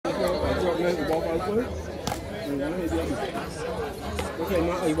Okay,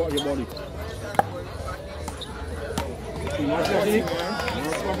 now you walk your body.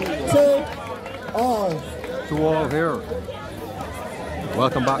 2-all. 2-all here.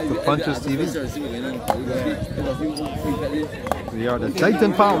 Welcome back to Punchers TV. We are the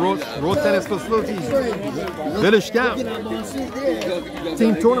Dayton Power Road Tennis Facilities Village Camp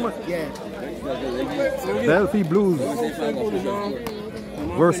Team Tournament. Belfield Blues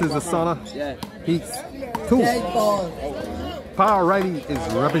versus the Sauna Heat 2. Power Riley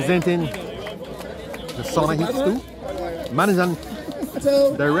is representing the Sauna Heat 2. Managed and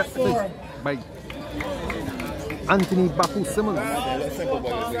directed by Anthony Baku Simmons.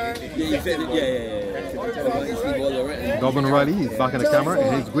 Governor Riley is back in the camera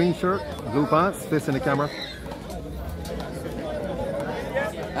in his green shirt, blue pants, facing the camera.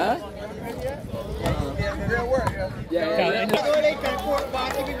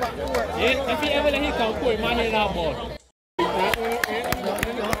 If he ever let him come court, he might hit it out more.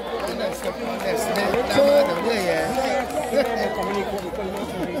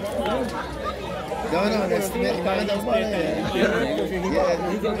 No, that's Smith.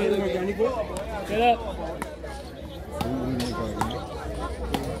 Get up.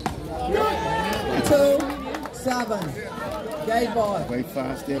 2-7. Gate ball. Very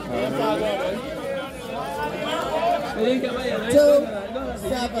fast there,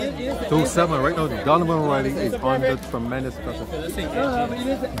 2-7. Right now, Donovan Riley is under tremendous pressure.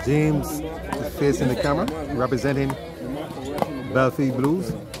 James is facing the camera, representing Belfield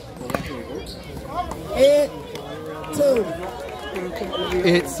Blues. 8-2.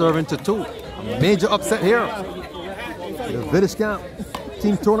 8 serving to 2. A major upset here. The Village Camp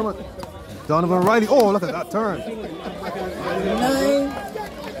Team Tournament. Donovan Riley. Oh, look at that turn.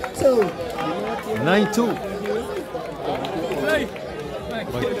 9-2. 9-2.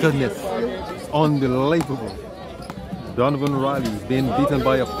 My goodness. Unbelievable. Donovan Riley is being beaten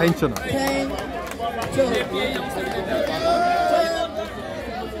by a pensioner.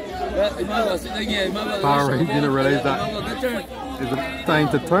 10-2. Power, he didn't realize that it's time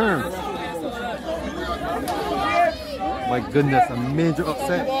to turn. My goodness, a major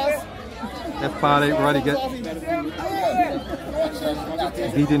upset. If Power Riley get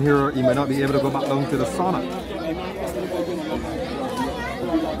beaten here, he may not be able to go back down to the sauna.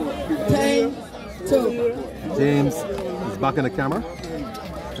 10-2. James is back in the camera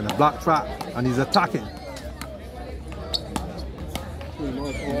in a black trap and he's attacking.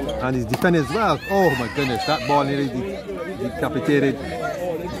 And he's defending as well. Oh my goodness, that ball nearly decapitated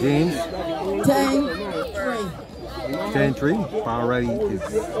James. 10-3. 10-3. Power Riley is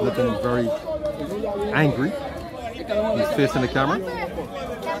looking very angry. He's facing the camera.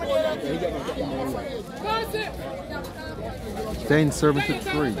 10 serving to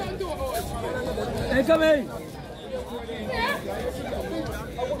 3. Hey, come in.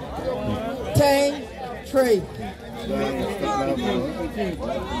 10-3.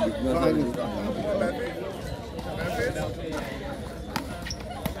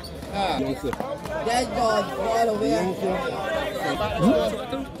 Dead ball, ball away.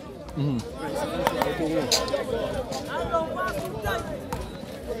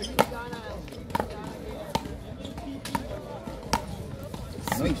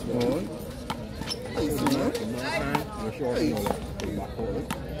 Nice ball.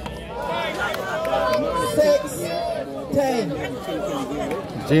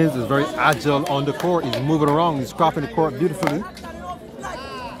 6-10. James is very agile on the court. He's moving around. He's cropping the court beautifully.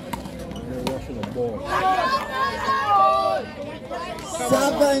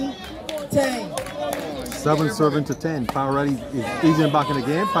 7-10. 7 serving to 10. Power Riley is easing back in the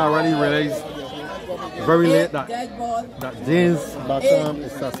game. Power Riley realized very late that James' back arm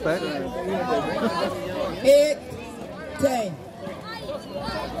is suspect. 8-10.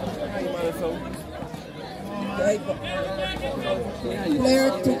 Player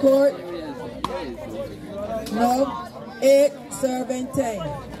to court. No. 8 serving 10.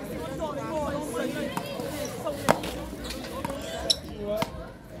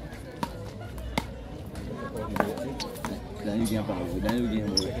 Then you can follow.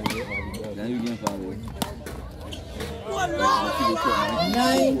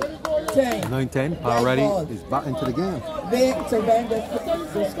 9-10. 9-10. Power Riley is back into the game. Vic surrender.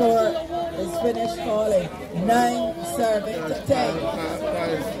 The score is finished calling. 9 serving to 10.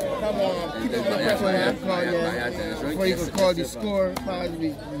 Come on, keep the pressure on that call, yeah. Before you can call the score,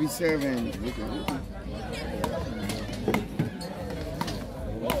 be serving.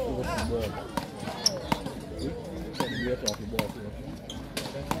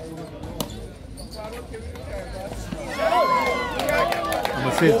 I'm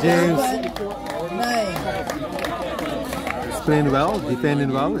going to say James. 9. playing well,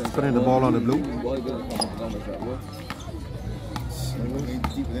 defending well, he's putting the ball on the blue.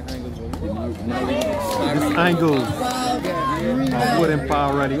 This angle of putting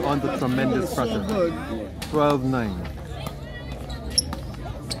Power Ready under tremendous pressure. 12-9.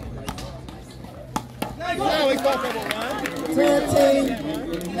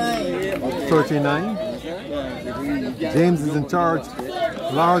 13-9. James is in charge.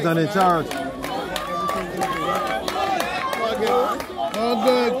 Lars are in charge. All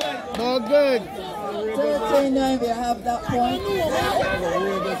good. All good. 13-9, we have that point.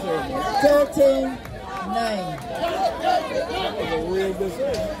 13-9.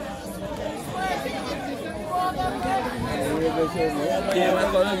 Yeah,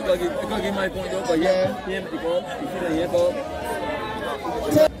 I'm going to give my point over. Yeah,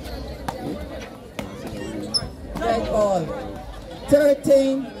 Red ball.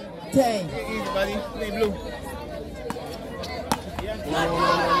 13-10. Easy, buddy. Play blue.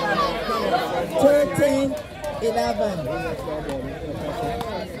 13-11.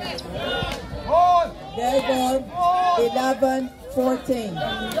 Red ball.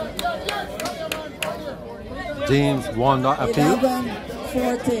 11-14. James won that appeal.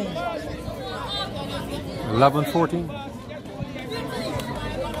 11-14. 11-14.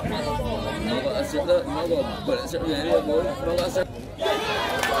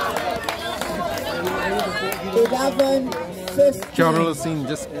 Carolina scene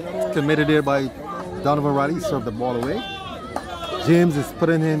just committed there by Donovan Riley, served the ball away. James is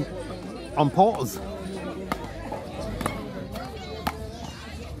putting him on pause.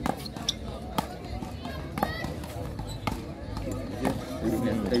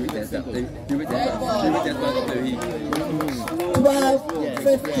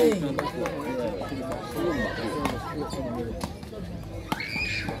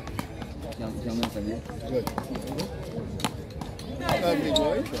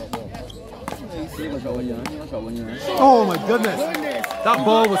 Oh my goodness! That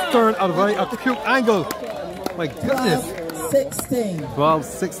ball was turned at a very acute angle. My goodness!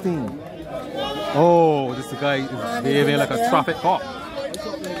 12-16. Oh, this guy is behaving like a traffic cop.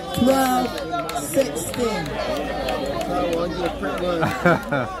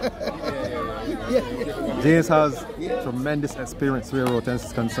 12-16. James has tremendous experience where road tennis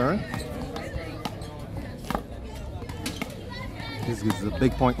is concerned. This is a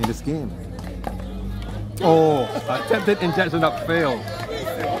big point in this game. Oh, attempted injection that failed.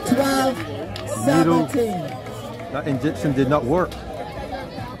 12-17. That injection did not work.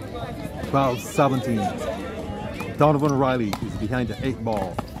 12-17. Donovan Riley is behind the 8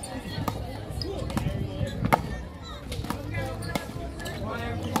 ball.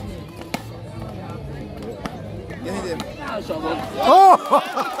 Oh!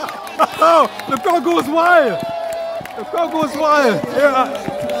 Oh! The crowd goes wild! The crowd goes wild! Yeah.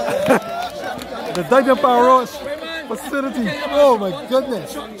 The Dyton Power Rush facility. Oh my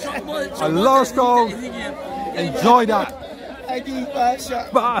goodness! A large crowd. Enjoy that.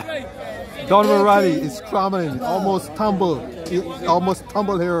 But Donovan Riley is scrambling, almost tumbled here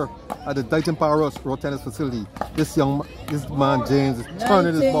at the Dyton Power Rush road tennis facility. This man James is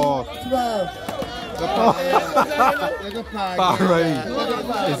turning his ball. Power Ready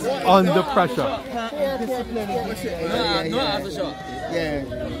is under pressure.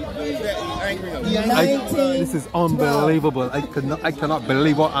 This is unbelievable. I cannot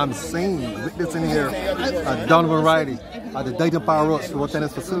believe what I'm seeing. Witnessing here at Donovan Riley at the Dyton Power Rush road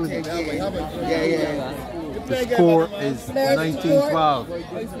tennis facility. The score is 19-12.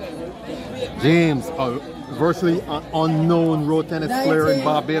 James, a virtually unknown road tennis player in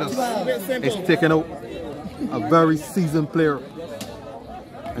Barbados, is taking out a very seasoned player.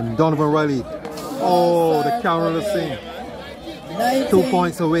 And Donovan Riley, oh, the Carolina scene. 2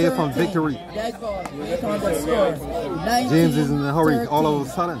 points away from victory. James is in a hurry all of a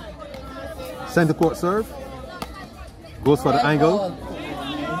sudden. Center court serve. Goes for the angle.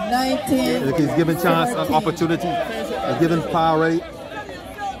 He's giving chance an opportunity. He's giving Power Ready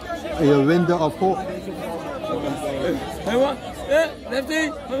a window of hope.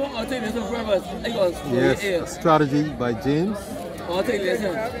 Yes, a strategy by James. Nothing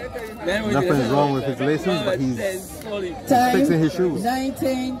is wrong with his lessons, but he's fixing his shoes.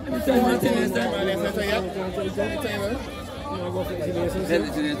 19.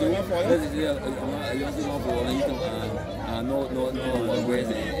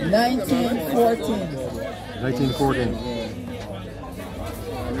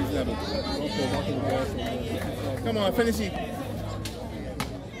 Come on, finish it.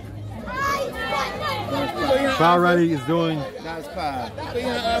 Power Ready is doing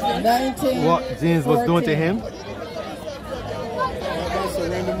what James was doing to him.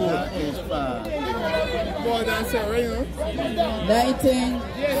 That is fast. Boy, that's it, right?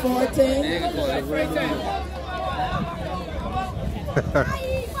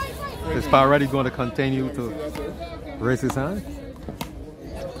 19-14. Is Pa already going to continue to raise his hand?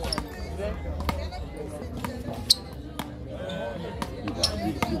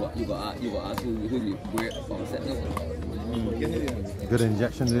 Good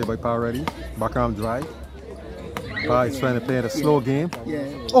injection there by Pa already. Back arm drive. Pa is trying to play the slow game.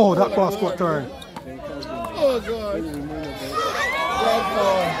 Oh, that cross court turn. Oh, God.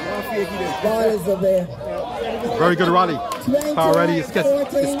 Ball is over there. Very good rally. Pa already is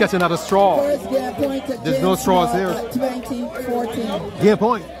sketching out a straw. There's no straws here. 20-14. Game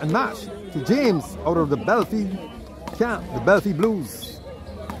point and match to James out of the Belfield camp, the Belfield Blues.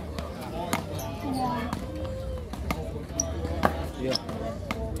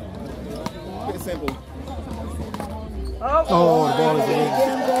 Pretty simple. Oh, the ball is in.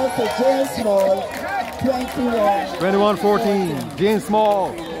 Game goes to James Small. 21. 21-14. James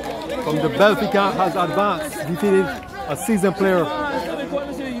Small from the Belfield camp has advanced, defeated a seasoned player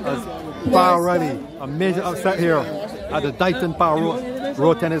as Pa already. A major upset here at the Dighton Pa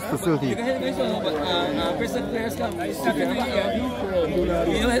Road Tennis Facility.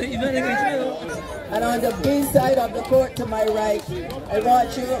 And on the B side of the court to my right, I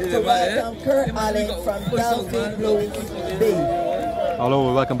want you to welcome Kurt Allen from Belfield Blues B.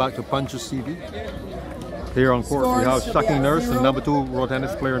 Hello, welcome back to Punchers TV. Here on court we have Shocking Nurse, the #2 road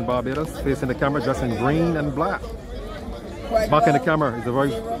tennis player in Barbados, facing the camera dressed in green and black. Back in the camera is a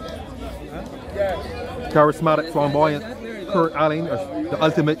very charismatic, flamboyant Kurt Allen, the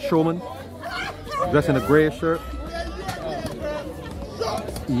ultimate showman, dressed in a grey shirt,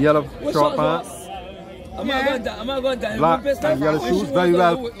 yellow short pants, black and yellow shoes, very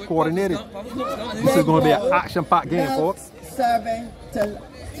well coordinated. This is going to be an action-packed game, folks. Serving to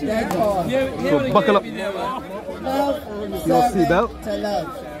dead ball. So buckle up your seatbelt. To love.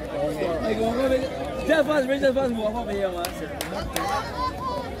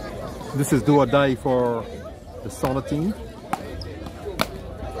 This is do or die for the Sauna team.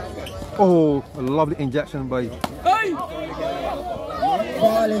 Oh, a lovely injection by...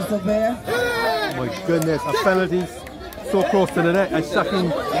 Ball is over there. My goodness, a penalty so close to the net. And Shocking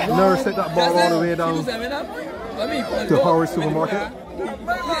Nurse hit that ball all the way down to Howard Supermarket.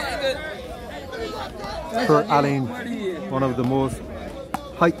 Kurt Allen, one of the most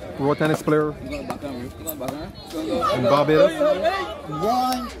hyped road tennis players in Barbados.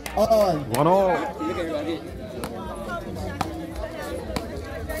 1-all. 1-all.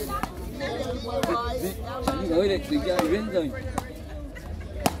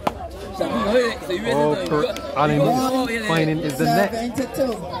 Oh, Kurt Allen is finding is the net.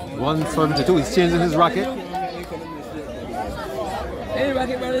 1-7-2. He's changing his racket. Hey,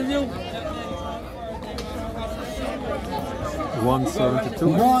 racket brothers, you.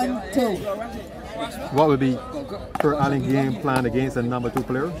 1-7-2. 1-2. What would be Kurt Allen's game plan against a #2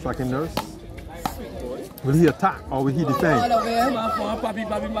 player, Shocking Nurse? Will he attack or will he defend? 1.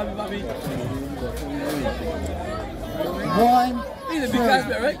 He's a big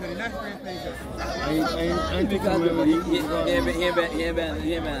guy, right? He's a big guy, but he ain't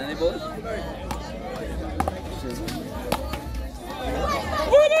bad, boys.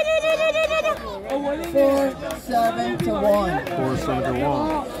 4-7-1.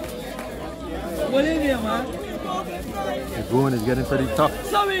 4-7-1. What in there, man? The going is getting pretty tough.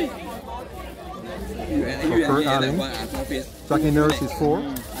 Sorry. So Kurt Allen, Shocking Nurse is 4.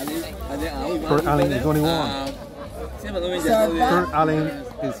 Kurt Allen is only 1. Kurt Allen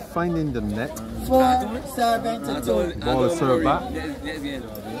is finding the net. 4-7-2. Ball is served back.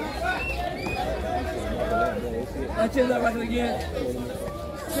 Change that racket again.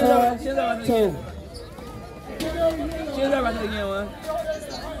 4-2. Change that racket again, man.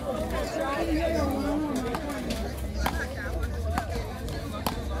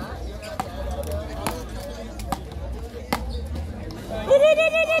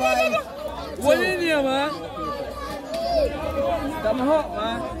 What in there, man? Got my hot,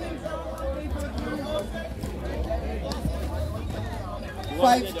 man.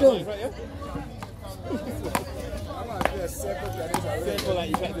 5-2.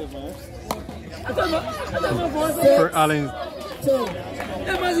 Kurt Allen is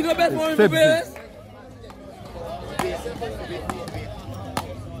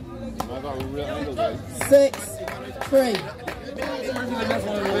 6-3.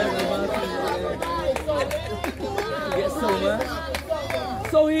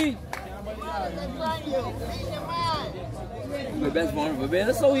 So he. My best one for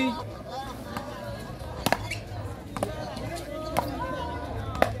better, so he.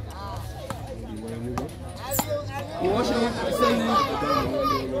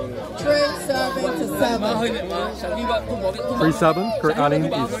 to 7. 3-7. Kurt Allen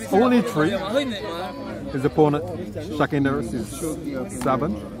is only 3. His opponent, Shaquille Nurse, is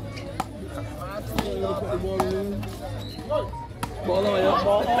 7.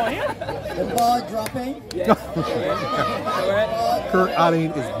 The ball dropping. Kurt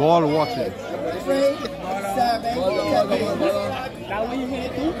Allen is ball watching. 3, serving.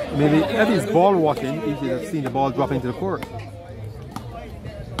 Maybe if he's ball watching, he should have seen the ball drop into the court.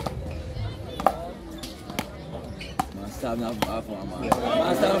 Stop now for him, man.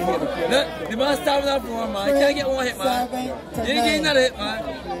 Look, the man stop now for him, man. He can't get one hit, man. He ain't getting another hit, man.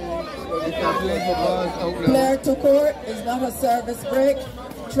 Player to court is not a service break.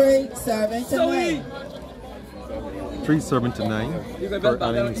 3 serving to 9. 3 serving to 9. Kurt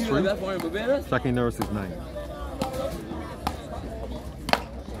Allen is 3. Shaquille Nurse is 9.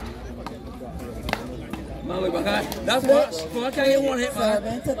 That's what I can't get one hit, man.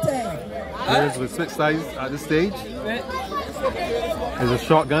 Serving to 10. Players with switch sides at this stage. There's a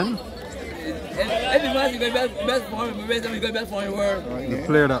shotgun. The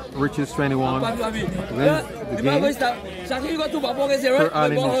player that reaches 21 wins the game. Kurt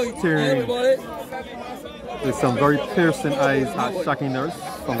Allen is staring with some very piercing eyes at Shaquille Nurse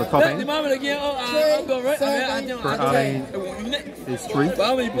from the top end. Kurt Allen is 3. He's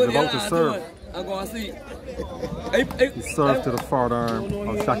about to serve. He serves to the forward arm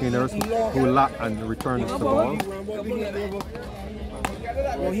of Shaquille Nurse, who lap and returns the ball.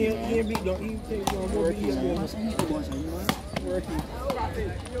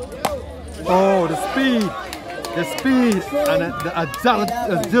 Oh, the speed and the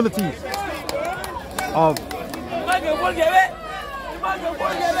agility of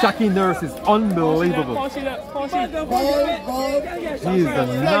Shaquille Nurse is unbelievable. He is the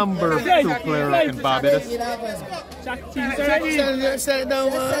number 2 player in Barbados. Send down,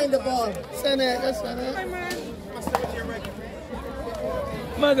 man. Send the ball. Send it.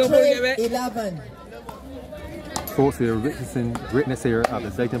 11. Folks here witnessing greatness here at the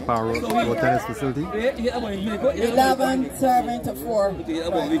Zayton Power Road Tennis Facility. 11 serving to 4.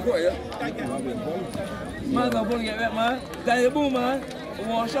 Man, I'm going to get back, man. That's the boom, man.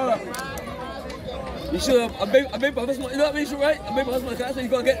 One shot up. You should have a big professional. You know what I mean? Right? A big professional class. So you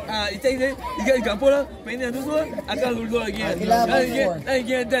got to get, he takes it, you get, you can pull up, paint it, and do so. I can't do it again.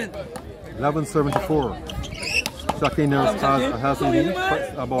 11 10. 11 serving to 4. Shaquille Nurse has the lead,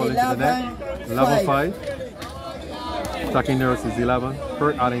 puts a ball into the net. 11-5. Shaquille Nurse is 11.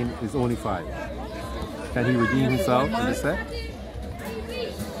 Kurt Allen is only 5. Can he redeem himself in this set?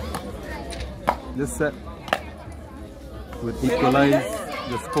 This set would equalize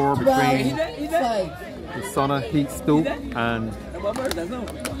the score between the Sauna Heat Stoop and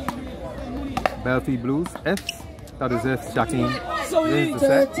Belfield Blues. That is if Shaquille wins the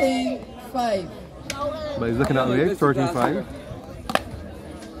set. 13-5. But he's looking at the leg, 13-5.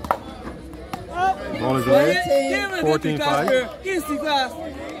 Ball is away, 14-5. He's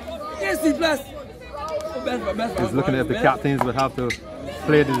looking at if the captains would have to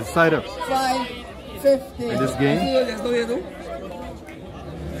play the decider 5-15 in this game.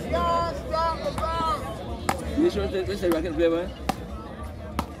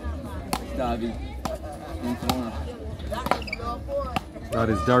 That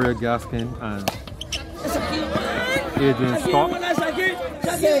is Dario Gaskin and Adrian Scott.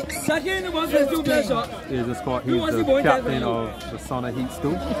 Adrian Scott, he's the captain of the Sauna Heat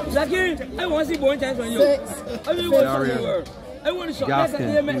Stoop. Dario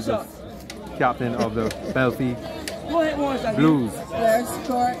Gaskin, he's the captain of the Belfield Blues. Players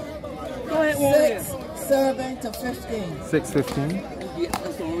court. 6 serving to 15. 6-15.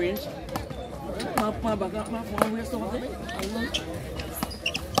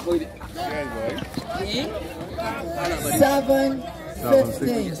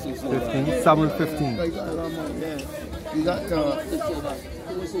 7-15. You got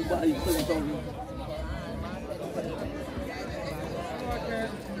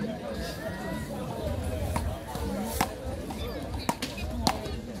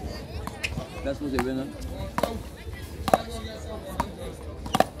That's what they win.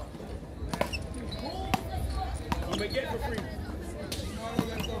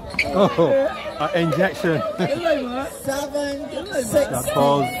 Oh, an injection. 7-6. That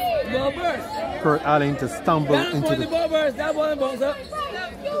caused Kurt Allen to stumble into the ball. That ball bounce up.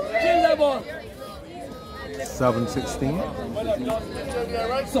 Change that ball. 7-16.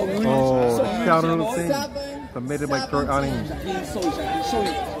 Oh, the counter routine committed by Kurt Allen.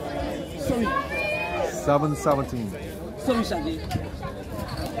 7-17.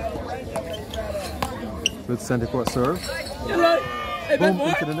 Good center court serve. Boom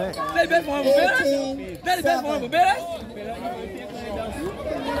into the net.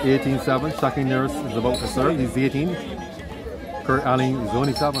 18-7. Shocking Nurse is about to serve. He's 18. Kurt Allen is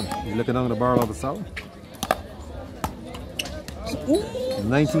only 7. He's looking down the barrel of the south.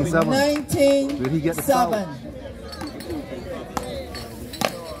 19-7. 19. Did he get the south?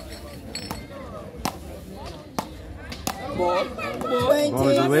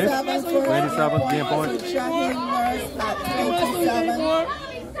 27 game point.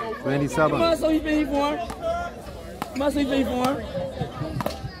 27.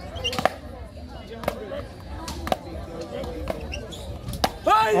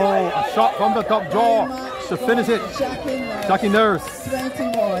 Oh, a shot from the top draw to finish it. Shocking Nurse.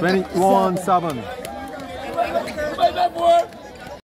 21-7.